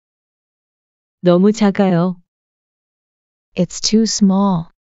너무 작아요. It's too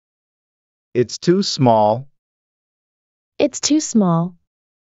small. It's too small. It's too small.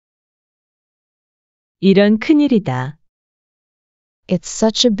 이런 큰일이다. It's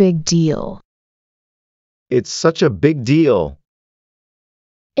such a big deal. It's such a big deal.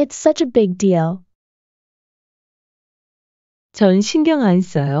 It's such a big deal. 전 신경 안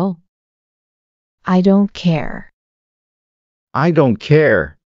써요. I don't care. I don't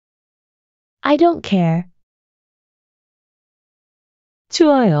care. I don't care.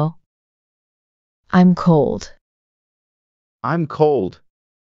 추워요. I'm cold. I'm cold.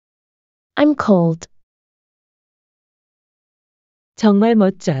 I'm cold. 정말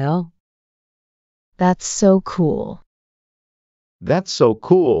멋져요. That's so cool. That's so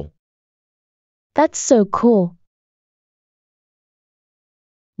cool. That's so cool.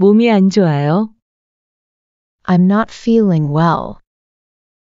 몸이 안 좋아요. I'm not feeling well.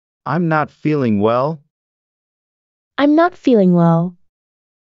 I'm not feeling well. I'm not feeling well.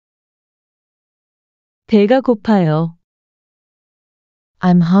 배가 고파요.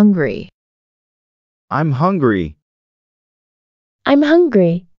 I'm hungry. I'm hungry. I'm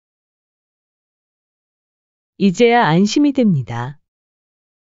hungry. 이제야 안심이 됩니다.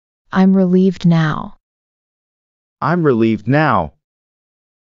 I'm relieved now. I'm relieved now.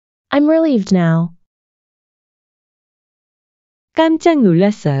 I'm relieved now. 깜짝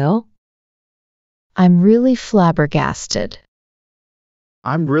놀랐어요. I'm really flabbergasted.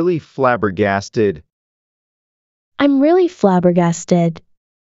 I'm really flabbergasted. I'm really flabbergasted.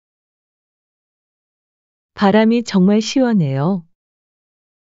 바람이 정말 시원해요.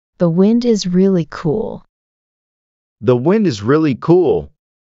 The wind is really cool. The wind is really cool.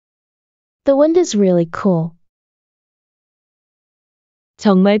 The wind is really cool.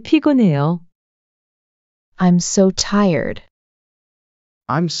 정말 피곤해요. I'm so tired.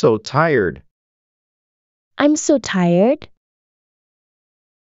 I'm so tired. I'm so tired.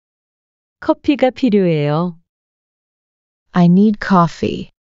 커피가 필요해요. I need coffee.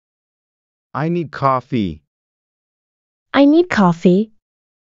 I need coffee. I need coffee.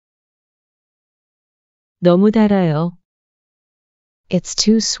 너무 달아요. It's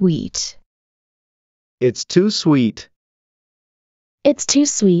too sweet. It's too sweet. It's too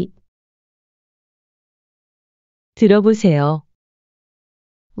sweet. 들어보세요.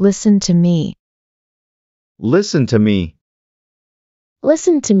 Listen to me. Listen to me.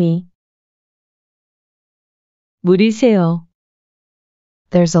 Listen to me. 물이 새요.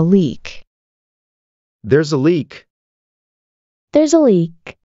 There's a leak. There's a leak. There's a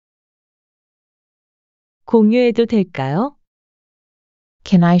leak. 공유해도 될까요?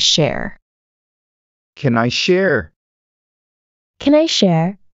 Can I share? Can I share? Can I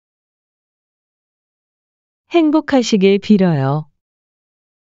share? 행복하시길 빌어요.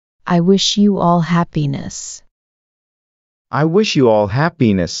 I wish you all happiness. I wish you all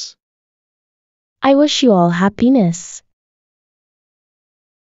happiness. I wish you all happiness.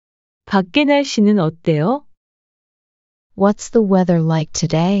 밖에 날씨는 어때요? What's the weather like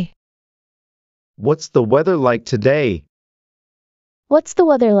today? What's the weather like today? What's the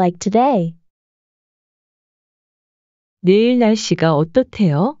weather like today? 내일 날씨가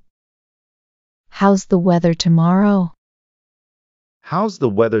어떻대요? How's the weather tomorrow? How's the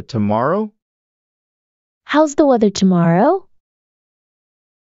weather tomorrow? How's the weather tomorrow?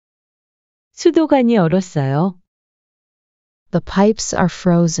 수도관이 얼었어요. The pipes are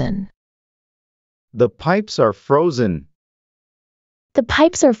frozen. The pipes are frozen. The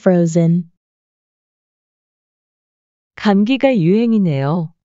pipes are frozen. 감기가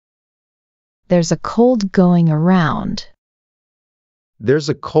유행이네요. There's a cold going around. There's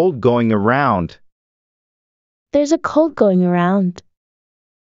a cold going around. There's a cold going around.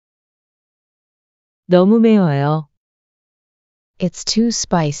 너무 매워요. It's too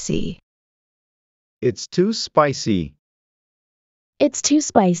spicy. It's too spicy. It's too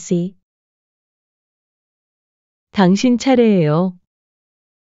spicy. 당신 차례예요.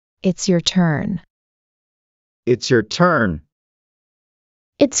 It's your turn. It's your turn.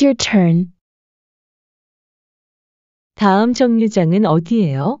 It's your turn. 다음 정류장은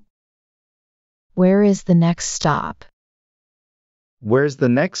어디예요? Where is the next stop? Where's the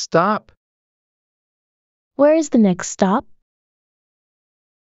next stop? Where is the next stop?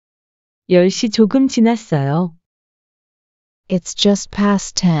 10시 조금 지났어요. It's just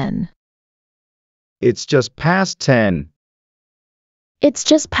past 10. It's just past 10. It's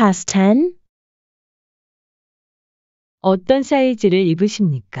just past 10. 어떤 사이즈를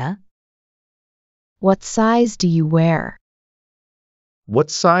입으십니까? What size do you wear? What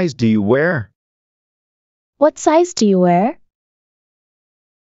size do you wear? What size do you wear?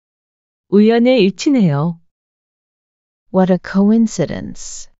 우연의 일치네요. What a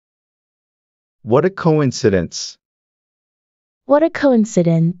coincidence. What a coincidence. What a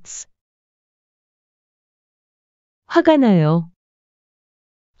coincidence. 화가 나요.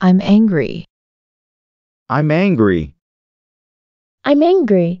 I'm angry. I'm angry. I'm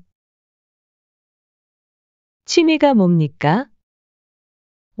angry. 취미가 뭡니까?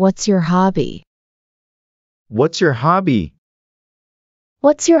 What's your hobby? What's your hobby?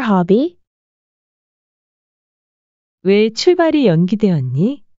 What's your hobby? 왜 출발이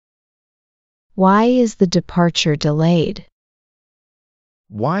연기되었니? Why is the departure delayed?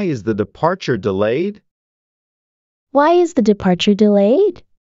 Why is the departure delayed? Why is the departure delayed?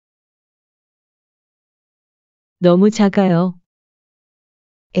 너무 작아요.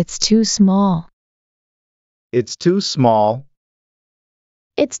 It's too small. It's too small.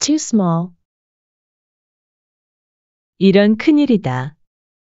 It's too small. 이런 큰일이다.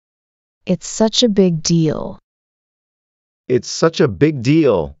 It's such a big deal. It's such a big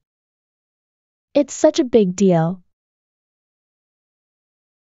deal. It's such a big deal.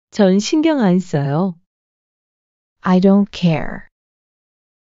 전 신경 안 써요. I don't care.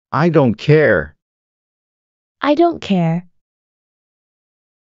 I don't care. I don't care.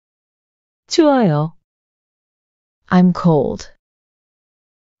 추워요. I'm cold.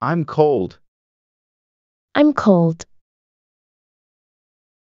 I'm cold. I'm cold.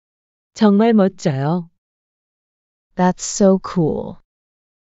 정말 멋져요. That's so cool.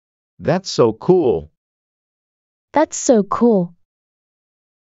 That's so cool. That's so cool.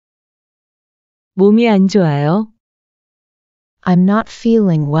 몸이 안 좋아요. I'm not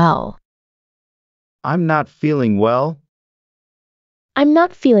feeling well. I'm not feeling well. I'm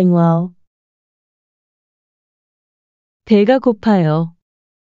not feeling well. 배가 고파요.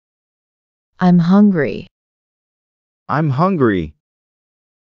 I'm hungry. I'm hungry.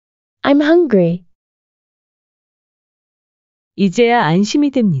 I'm hungry. 이제야 안심이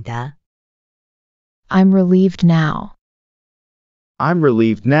됩니다. I'm relieved now. I'm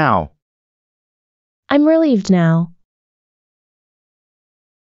relieved now. I'm relieved now.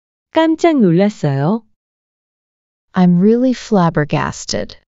 깜짝 놀랐어요. I'm really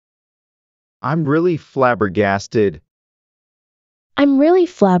flabbergasted. I'm really flabbergasted. I'm really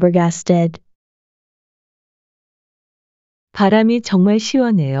flabbergasted. 바람이 정말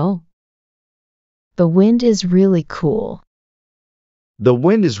시원해요. The wind is really cool. The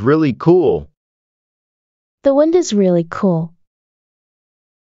wind is really cool. The wind is really cool.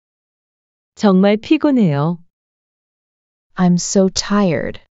 정말 피곤해요. I'm so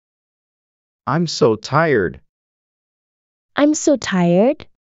tired. I'm so tired. I'm so tired.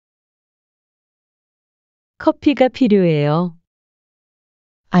 커피가 필요해요.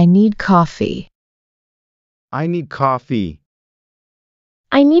 I need coffee. I need coffee.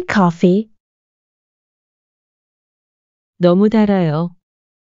 I need coffee. 너무 달아요.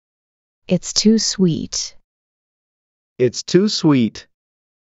 It's too sweet. It's too sweet.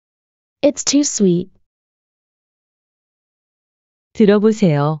 It's too sweet.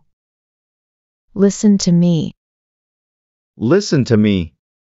 들어보세요. Listen to me. Listen to me.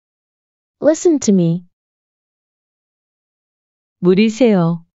 Listen to me. 물이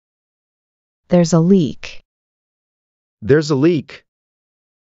새요. There's a leak. There's a leak.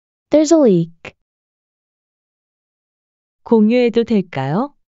 There's a leak. 공유해도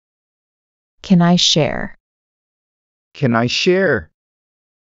될까요? Can I share? Can I share?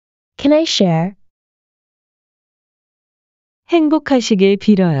 Can I share? 행복하시길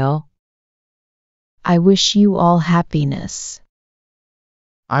빌어요. I wish you all happiness.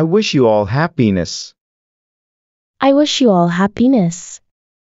 I wish you all happiness. I wish you all happiness.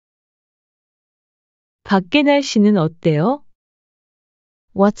 밖에 날씨는 어때요?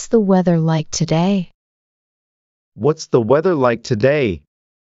 What's the weather like today? What's the weather like today?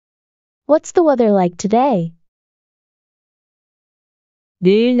 What's the weather like today?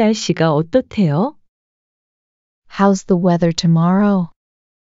 내일 날씨가 어떻대요? How's the weather tomorrow?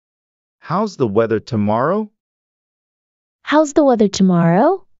 How's the weather tomorrow? How's the weather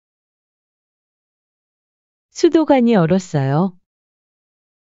tomorrow? 수도관이 얼었어요.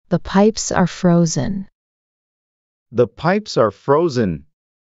 The pipes are frozen. The pipes are frozen.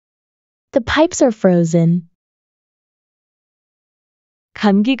 The pipes are frozen.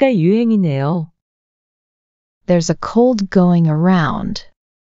 감기가 유행이네요. There's a cold going around.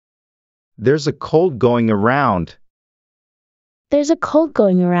 There's a cold going around. There's a cold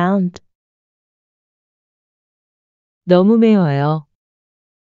going around. 너무 매워요.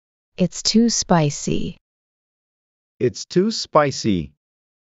 It's too spicy. It's too spicy.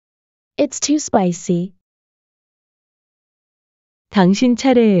 It's too spicy. 당신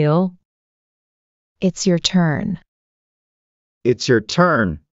차례예요. It's your turn. It's your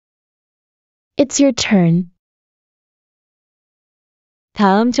turn. It's your turn.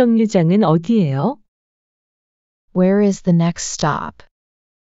 다음 정류장은 어디예요? Where is the next stop?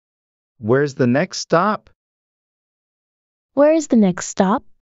 Where's the next stop? Where is the next stop?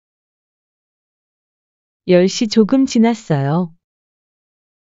 10시 조금 지났어요.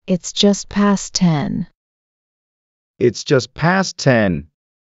 It's just past 10. It's just past 10.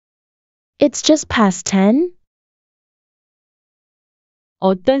 It's just past 10.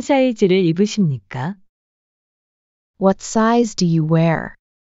 어떤 사이즈를 입으십니까? What size do you wear?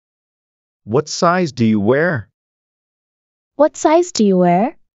 What size do you wear? What size do you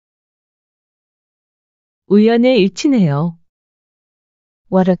wear? 우연의 일치네요.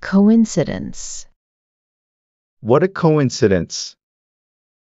 What a coincidence. What a coincidence.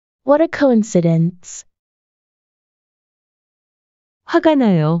 What a coincidence. 화가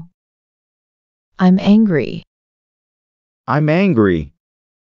나요. I'm angry. I'm angry.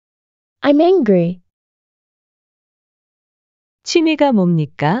 I'm angry. 취미가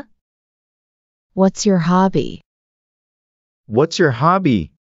뭡니까? What's your hobby? What's your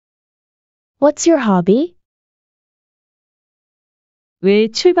hobby? What's your hobby? 왜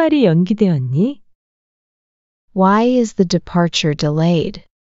출발이 연기되었니? Why is the departure delayed?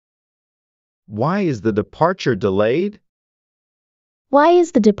 Why is the departure delayed? Why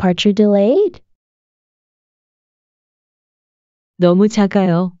is the departure delayed? 너무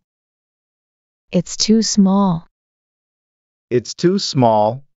작아요. It's too small. It's too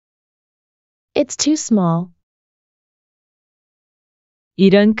small. It's too small.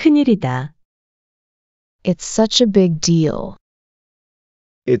 이런 큰일이다. It's such a big deal.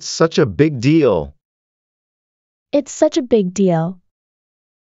 It's such a big deal. It's such a big deal.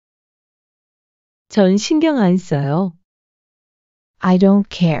 전 신경 안 써요. I don't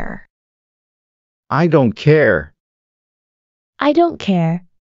care. I don't care. I don't care.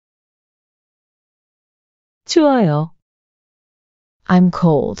 추워요. I'm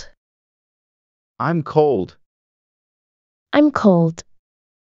cold. I'm cold. I'm cold.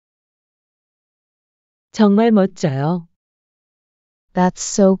 정말 멋져요. That's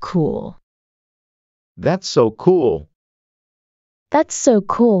so cool. That's so cool. That's so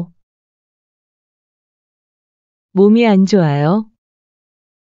cool. 몸이 안 좋아요.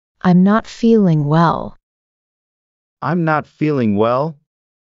 I'm not feeling well. I'm not feeling well.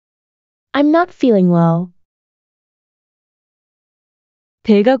 I'm not feeling well.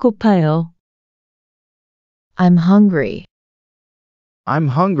 배가 고파요. I'm hungry. I'm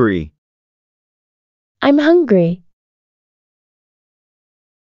hungry. I'm hungry.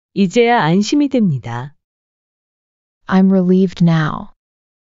 이제야 안심이 됩니다. I'm relieved now.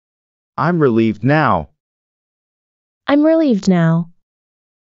 I'm relieved now. I'm relieved now.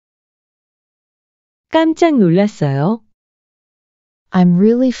 깜짝 놀랐어요. I'm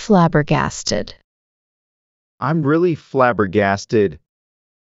really flabbergasted. I'm really flabbergasted.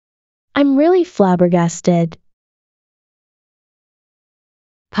 I'm really flabbergasted.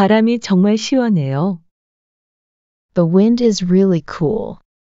 바람이 정말 시원해요. The wind is really cool.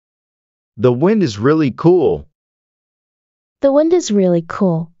 The wind is really cool. The wind is really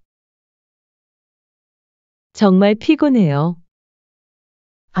cool. 정말 피곤해요.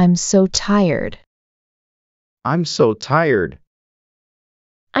 I'm so tired. I'm so tired.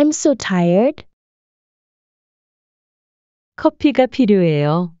 I'm so tired. 커피가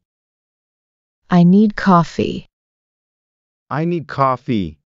필요해요. I need coffee. I need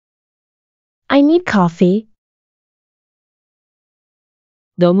coffee. I need coffee.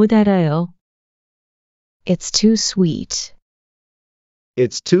 너무 달아요. It's too sweet.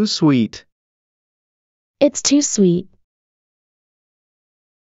 It's too sweet. It's too sweet.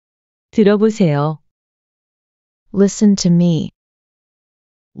 들어보세요. Listen to me.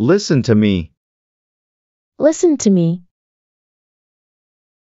 Listen to me. Listen to me.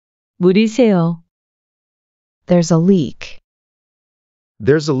 물이 새요. There's a leak.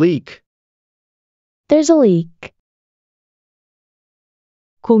 There's a leak. There's a leak.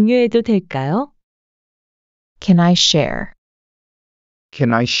 공유해도 될까요? Can I share?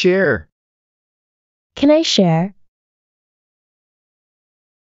 Can I share? Can I share?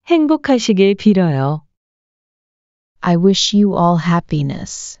 행복하시길 빌어요. I wish you all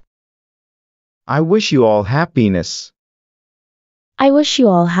happiness. I wish you all happiness. I wish you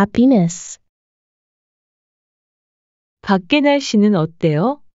all happiness. 밖에 날씨는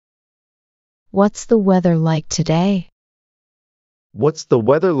어때요? What's the weather like today? What's the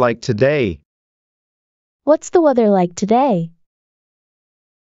weather like today? What's the weather like today?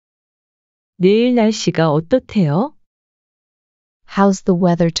 내일 날씨가 어떻대요? How's the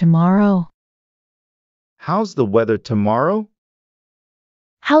weather tomorrow? How's the weather tomorrow?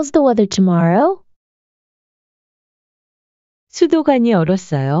 How's the weather tomorrow? 수도관이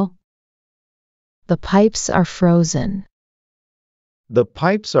얼었어요. The pipes are frozen. The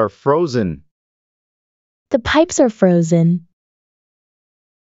pipes are frozen. The pipes are frozen.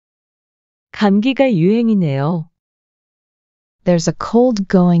 감기가 유행이네요. There's a cold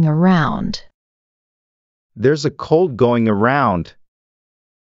going around. There's a cold going around.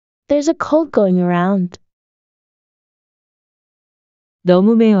 There's a cold going around.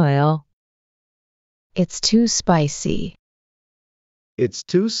 너무 매워요. It's too spicy. It's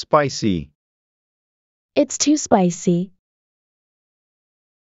too spicy. It's too spicy.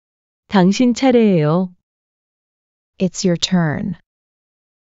 당신 차례예요. It's your turn.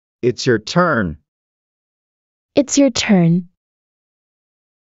 It's your turn. It's your turn.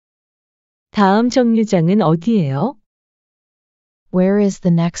 다음 정류장은 어디예요? Where is the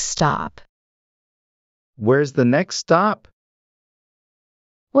next stop? Where's the next stop?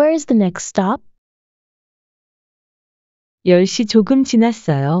 Where is the next stop? 10시 조금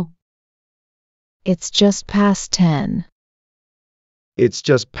지났어요. It's just past 10. It's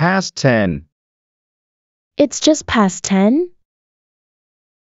just past 10. It's just past 10.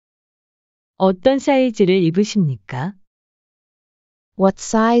 어떤 사이즈를 입으십니까? What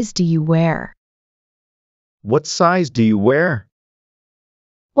size do you wear? What size do you wear?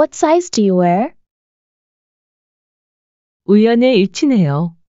 What size do you wear? 우연의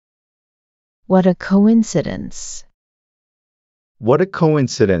일치네요. What a coincidence. What a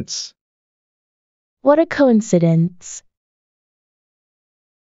coincidence. What a coincidence.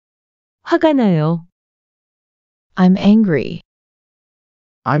 화가 나요. I'm angry.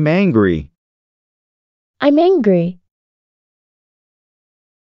 I'm angry. I'm angry.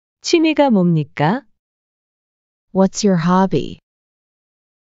 취미가 뭡니까? What's your hobby?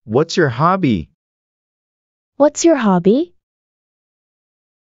 What's your hobby? What's your hobby?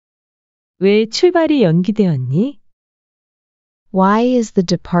 왜 출발이 연기되었니? Why is the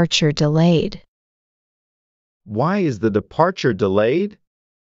departure delayed? Why is the departure delayed?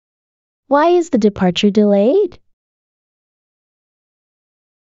 Why is the departure delayed?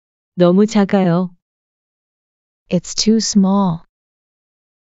 너무 작아요. It's too small.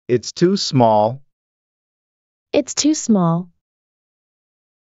 It's too small. It's too small.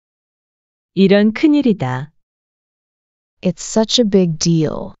 이런 큰일이다. It's such a big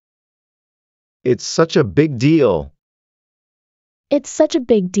deal. It's such a big deal. It's such a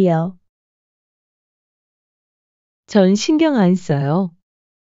big deal. 전 신경 안 써요.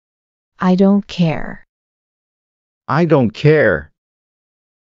 I don't care. I don't care.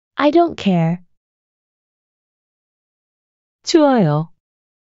 I don't care. 추워요.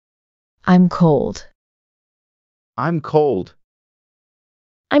 I'm cold. I'm cold.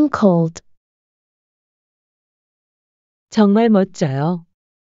 I'm cold. 정말 멋져요.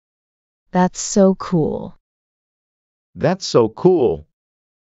 That's so cool. That's so cool.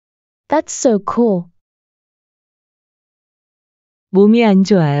 That's so cool. 몸이 안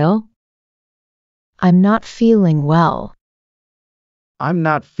좋아요. I'm not feeling well. I'm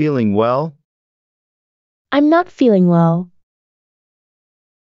not feeling well. I'm not feeling well.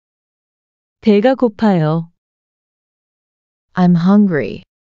 배가 고파요. I'm hungry.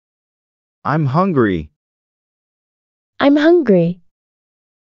 I'm hungry. I'm hungry.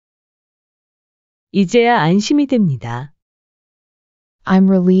 이제야 안심이 됩니다. I'm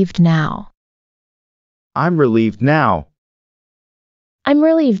relieved now. I'm relieved now. I'm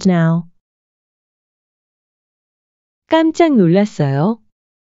relieved now. 깜짝 놀랐어요.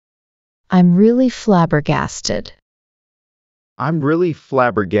 I'm really flabbergasted. I'm really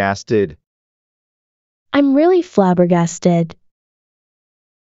flabbergasted. I'm really flabbergasted.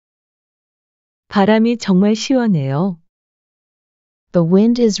 바람이 정말 시원해요. The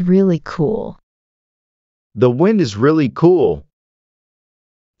wind is really cool. The wind is really cool.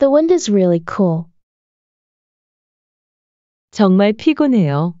 The wind is really cool. 정말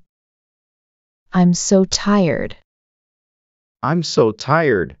피곤해요. I'm so tired. I'm so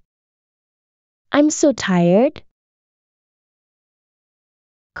tired. I'm so tired.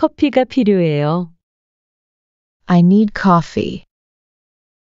 커피가 필요해요. I need coffee.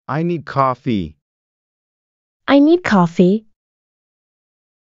 I need coffee. I need coffee.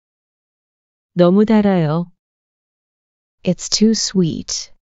 너무 달아요. It's too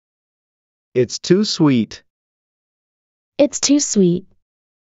sweet. It's too sweet. It's too sweet.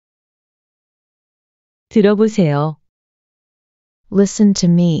 들어보세요. Listen to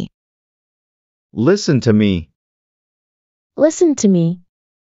me. Listen to me. Listen to me.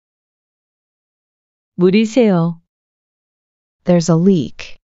 물이 새요. There's a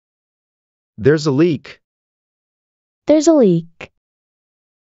leak. There's a leak. There's a leak.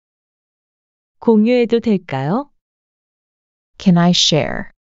 공유해도 될까요? Can I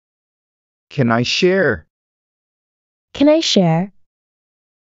share? Can I share? Can I share?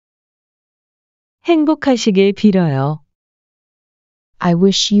 행복하시길 빌어요. I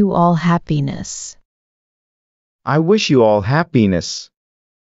wish you all happiness. I wish you all happiness.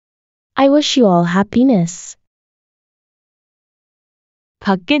 I wish you all happiness.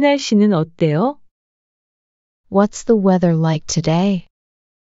 밖에 날씨는 어때요? What's the weather like today?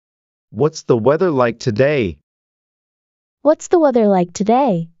 What's the weather like today? What's the weather like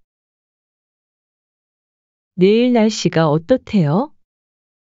today? 내일 날씨가 어떻대요?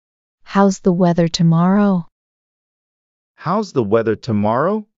 How's the weather tomorrow? How's the weather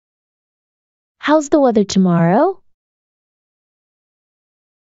tomorrow? How's the weather tomorrow?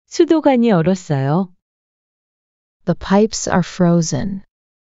 수도관이 얼었어요. The pipes are frozen.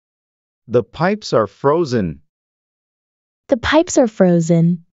 The pipes are frozen. The pipes are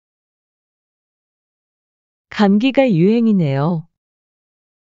frozen. 감기가 유행이네요.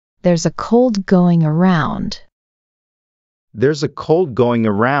 There's a cold going around. There's a cold going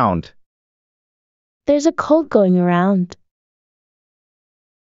around. There's a cold going around.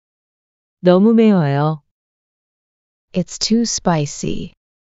 너무 매워요. It's too spicy.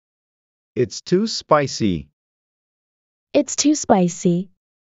 It's too spicy. It's too spicy.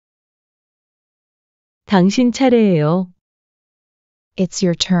 당신 차례예요. It's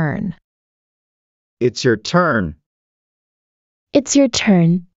your turn. It's your turn. It's your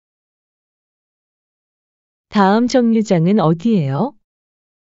turn. 다음 정류장은 어디예요?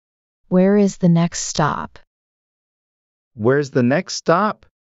 Where is the next stop? Where's the next stop?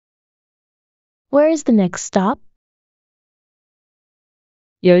 Where is the next stop?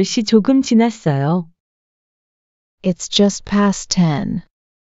 10시 조금 지났어요. It's just past 10.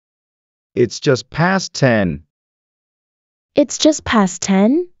 It's just past 10. It's just past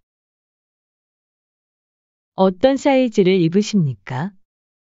 10. 어떤 사이즈를 입으십니까?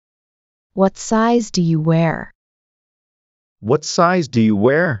 What size do you wear? What size do you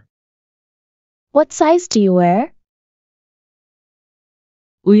wear? What size do you wear?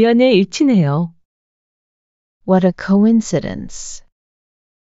 우연에 일치네요. What a coincidence.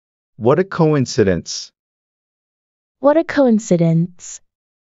 What a coincidence. What a coincidence.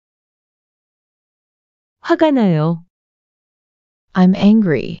 화가 나요. I'm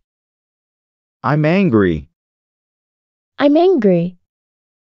angry. I'm angry. I'm angry.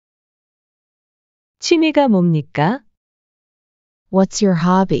 취미가 뭡니까? What's your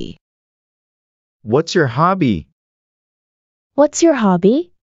hobby? What's your hobby? What's your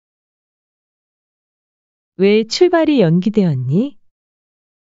hobby? 왜 출발이 연기되었니?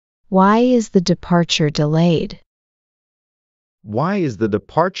 Why is the departure delayed? Why is the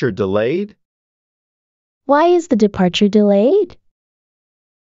departure delayed? Why is the departure delayed?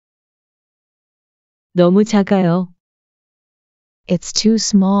 너무 작아요. It's too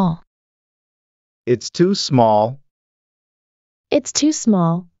small. It's too small. It's too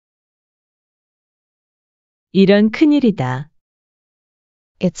small. 이런 큰일이다.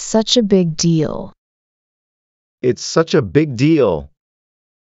 It's such a big deal. It's such a big deal.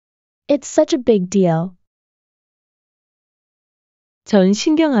 It's such a big deal. 전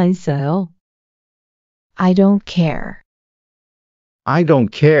신경 안 써요. I don't care. I don't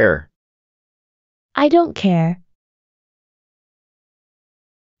care. I don't care.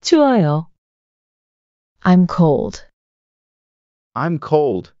 추워요. I'm cold. I'm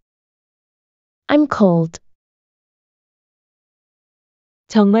cold. I'm cold.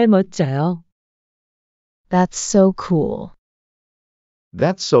 정말 멋져요. That's so cool.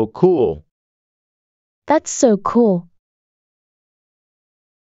 That's so cool. That's so cool.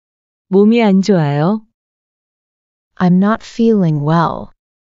 몸이 안 좋아요. I'm not feeling well.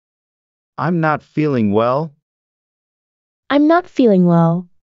 I'm not feeling well. I'm not feeling well.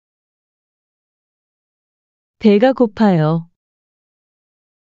 배가 고파요.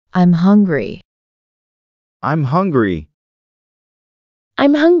 I'm hungry. I'm hungry.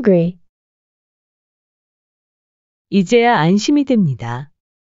 I'm hungry. 이제야 안심이 됩니다.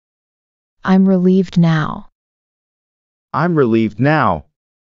 I'm relieved now. I'm relieved now.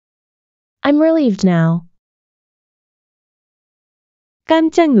 I'm relieved now.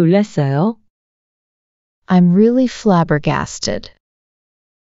 깜짝 놀랐어요. I'm really flabbergasted.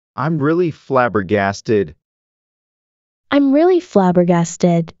 I'm really flabbergasted. I'm really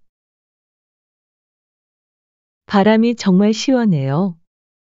flabbergasted. 바람이 정말 시원해요.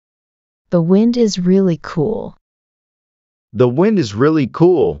 The wind is really cool. The wind is really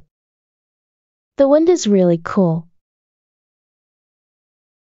cool. The wind is really cool.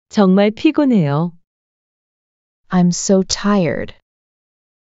 정말 피곤해요. I'm so tired.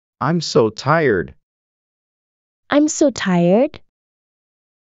 I'm so tired. I'm so tired.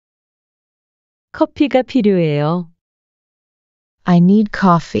 커피가 필요해요. I need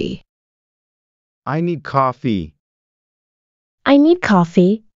coffee. I need coffee. I need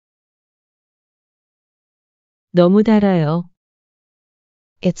coffee. 너무 달아요.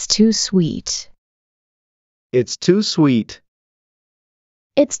 It's too sweet. It's too sweet.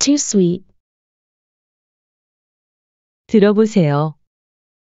 It's too sweet. 들어보세요.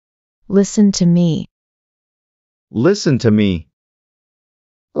 Listen to me. Listen to me.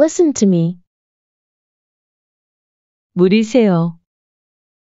 Listen to me. 물이 새요.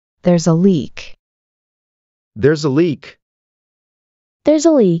 There's a leak. There's a leak. There's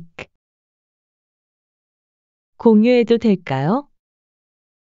a leak. 공유해도 될까요?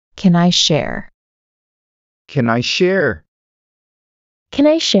 Can I share? Can I share? Can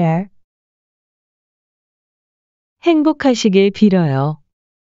I share? 행복하시길 빌어요.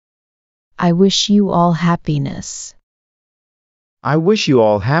 I wish you all happiness. I wish you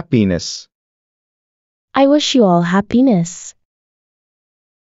all happiness. I wish you all happiness.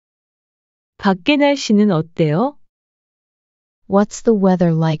 밖에 날씨는 어때요? What's the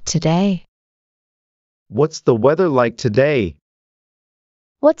weather like today? What's the weather like today?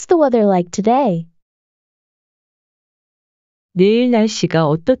 What's the weather like today? 내일 날씨가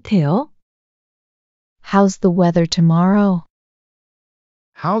어떻대요? How's the weather tomorrow?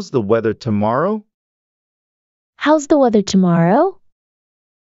 How's the weather tomorrow? How's the weather tomorrow?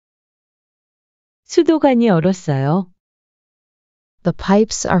 수도관이 얼었어요. The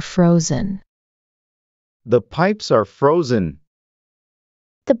pipes are frozen. The pipes are frozen.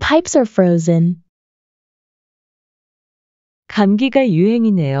 The pipes are frozen. 감기가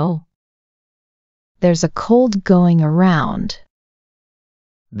유행이네요. There's a cold going around.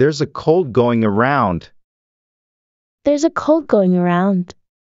 There's a cold going around. There's a cold going around.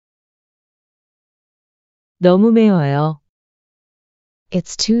 너무 매워요.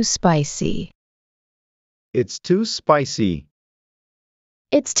 It's too spicy. It's too spicy.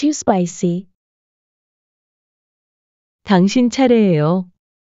 It's too spicy. 당신 차례예요.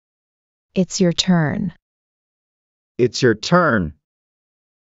 It's your turn. It's your turn.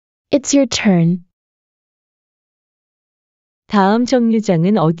 It's your turn. 다음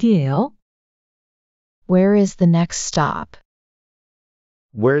정류장은 어디예요? Where is the next stop?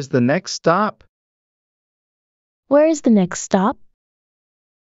 Where's the next stop? Where is the next stop?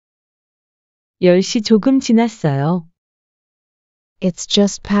 10시 조금 지났어요. It's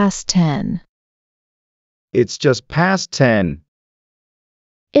just past 10. It's just past 10.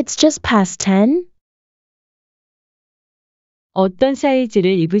 It's just past 10. 어떤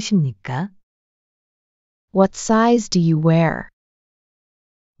사이즈를 입으십니까? What size do you wear?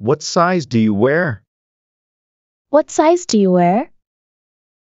 What size do you wear? What size do you wear?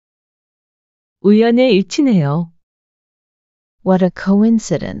 우연에 일치네요. What a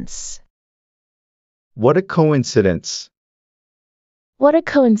coincidence. What a coincidence. What a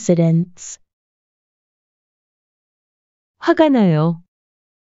coincidence. 화가 나요.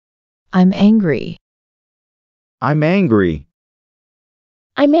 I'm angry. I'm angry.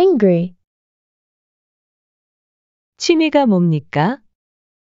 I'm angry. 취미가 뭡니까?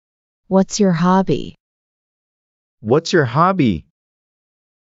 What's your hobby? What's your hobby?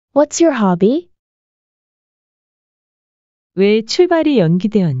 What's your hobby? 왜 출발이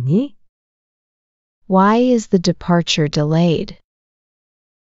연기되었니? Why is the departure delayed?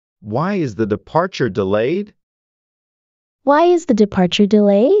 Why is the departure delayed? Why is the departure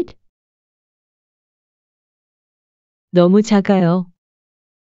delayed? 너무 작아요.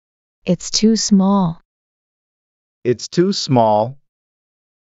 It's too small. It's too small.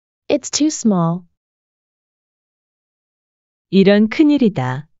 It's too small. 이런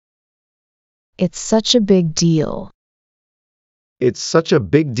큰일이다. It's such a big deal. It's such a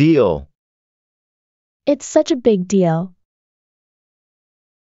big deal. It's such a big deal.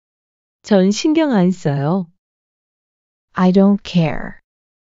 전 신경 안 써요. I don't care.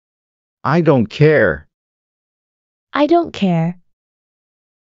 I don't care. I don't care.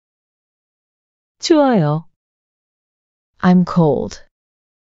 추워요. I'm cold.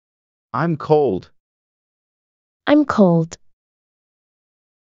 I'm cold. I'm cold.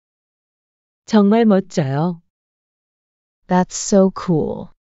 정말 멋져요. That's so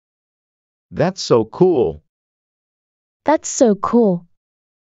cool. That's so cool. That's so cool.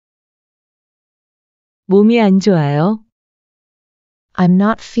 몸이 안 좋아요. I'm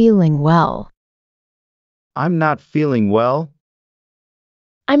not feeling well. I'm not feeling well.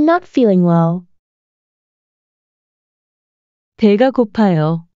 I'm not feeling well. 배가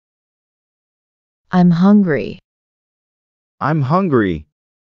고파요. I'm hungry. I'm hungry.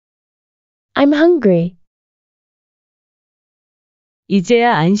 I'm hungry.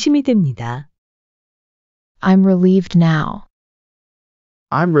 이제야 안심이 됩니다. I'm relieved now.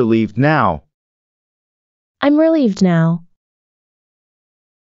 I'm relieved now. I'm relieved now.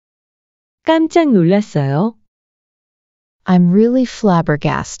 깜짝 놀랐어요. I'm really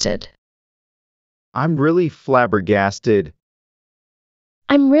flabbergasted. I'm really flabbergasted.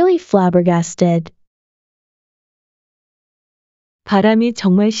 I'm really flabbergasted. 바람이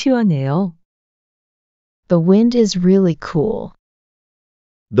정말 시원해요. The wind is really cool.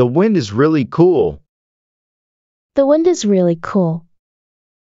 The wind is really cool. The wind is really cool.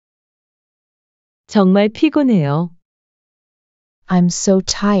 정말 피곤해요. I'm so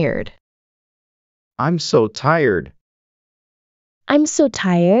tired. I'm so tired. I'm so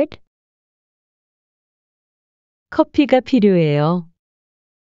tired. 커피가 필요해요.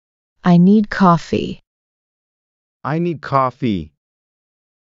 I need coffee. I need coffee.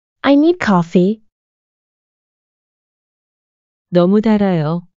 I need coffee. 너무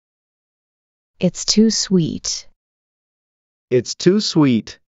달아요. It's too sweet. It's too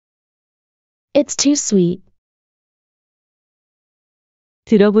sweet. It's too sweet.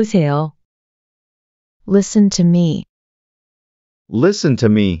 들어보세요. Listen to me. Listen to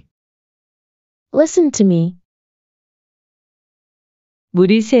me. Listen to me.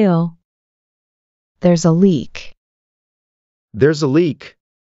 물이 새요. There's a leak. There's a leak.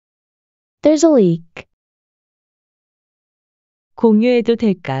 There's a leak. 공유해도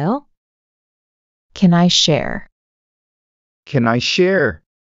될까요? Can I share? Can I share?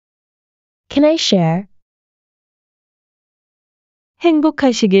 Can I share?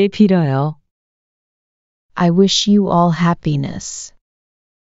 행복하시길 빌어요. I wish you all happiness.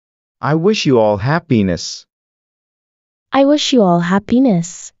 I wish you all happiness. I wish you all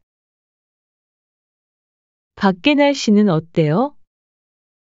happiness. 밖에 날씨는 어때요?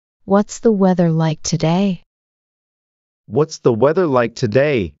 What's the weather like today? What's the weather like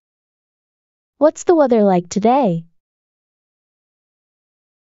today? What's the weather like today?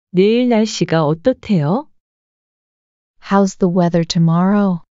 내일 날씨가 어떻대요? How's the weather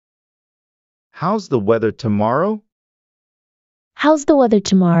tomorrow? How's the weather tomorrow? How's the weather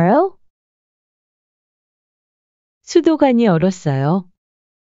tomorrow? 수도관이 얼었어요.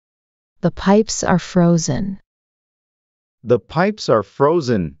 The pipes are frozen. The pipes are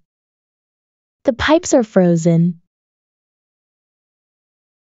frozen. The pipes are frozen.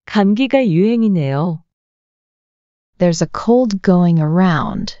 감기가 유행이네요. There's a cold going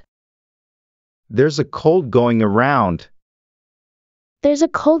around. There's a cold going around. There's a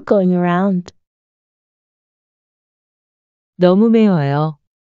cold going around. 너무 매워요.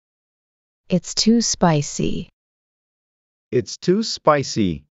 It's too spicy. It's too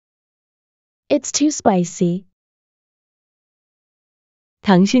spicy. It's too spicy.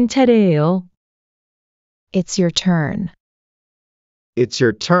 당신 차례예요. It's your turn. It's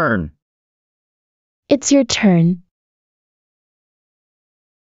your turn. It's your turn.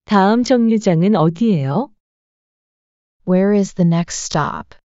 다음 정류장은 어디예요? Where is the next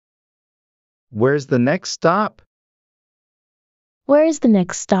stop? Where's the next stop? Where is the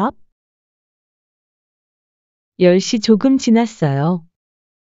next stop? 10시 조금 지났어요.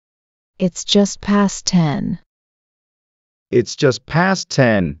 It's just past 10. It's just past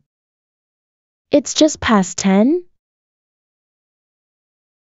 10. It's just past 10.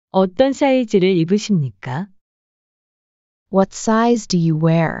 어떤 사이즈를 입으십니까? What size do you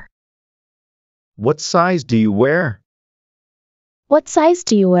wear? What size do you wear? What size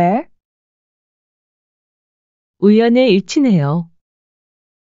do you wear? 우연에 일치네요.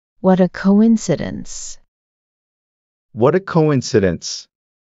 What a coincidence. What a coincidence.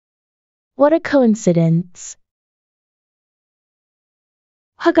 What a coincidence.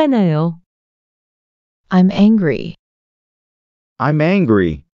 화가 나요. I'm angry. I'm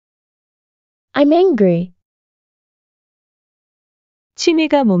angry. I'm angry.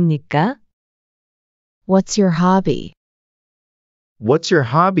 취미가 뭡니까? What's your hobby? What's your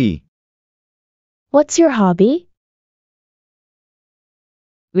hobby? What's your hobby?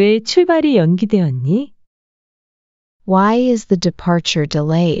 왜 출발이 연기되었니? Why is the departure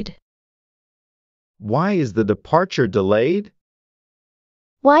delayed? Why is the departure delayed?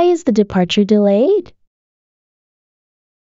 Why is the departure delayed?